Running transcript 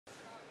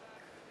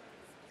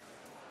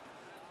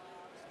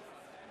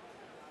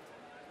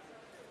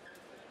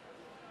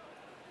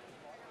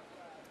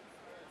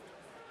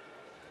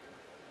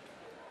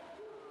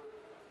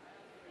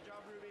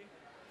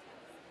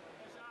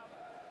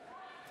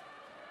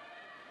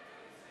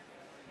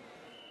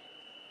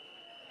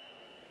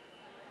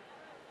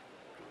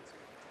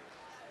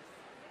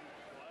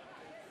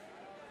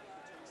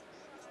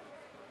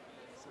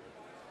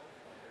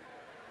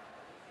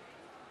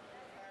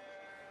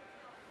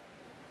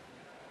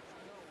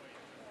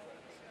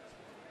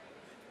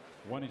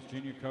1 is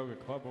Junior Koga,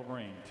 Club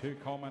Wolverine. 2,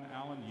 Coleman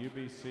Allen,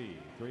 UBC.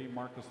 3,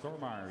 Marcus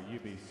Thormeyer,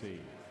 UBC.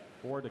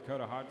 4,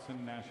 Dakota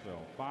Hodgson,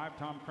 Nashville. 5,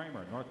 Tom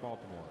Kramer, North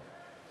Baltimore.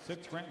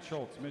 6, Grant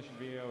Schultz, Mission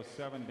Viejo.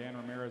 7, Dan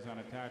Ramirez,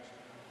 unattached.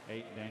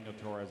 8, Daniel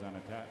Torres,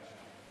 unattached.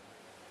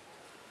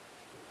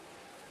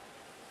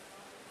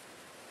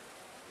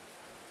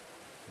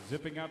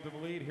 Zipping out to the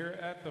lead here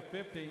at the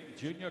 50,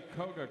 Junior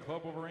Koga,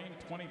 Club Wolverine,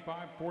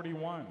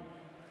 25-41.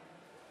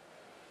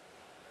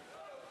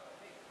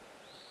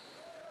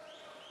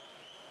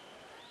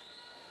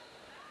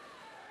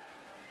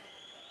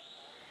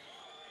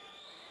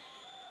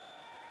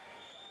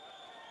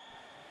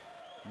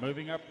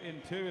 Moving up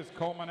in 2 is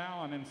Coleman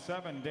Allen. In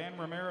 7, Dan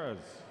Ramirez.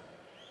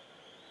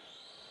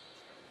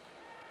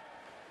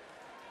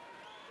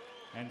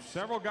 And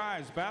several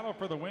guys battle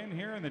for the win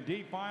here in the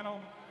D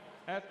final.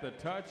 At the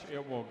touch,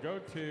 it will go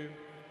to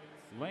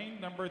lane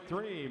number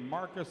 3,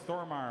 Marcus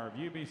Thormeyer of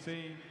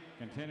UBC,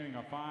 continuing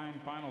a fine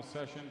final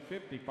session,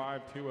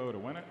 55-20 to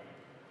win it.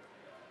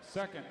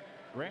 Second,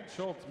 Grant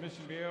Schultz,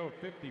 Mission Viejo,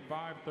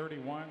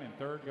 55-31, and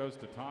third goes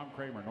to Tom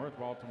Kramer, North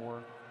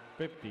Baltimore,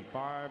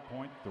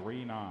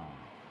 55.39.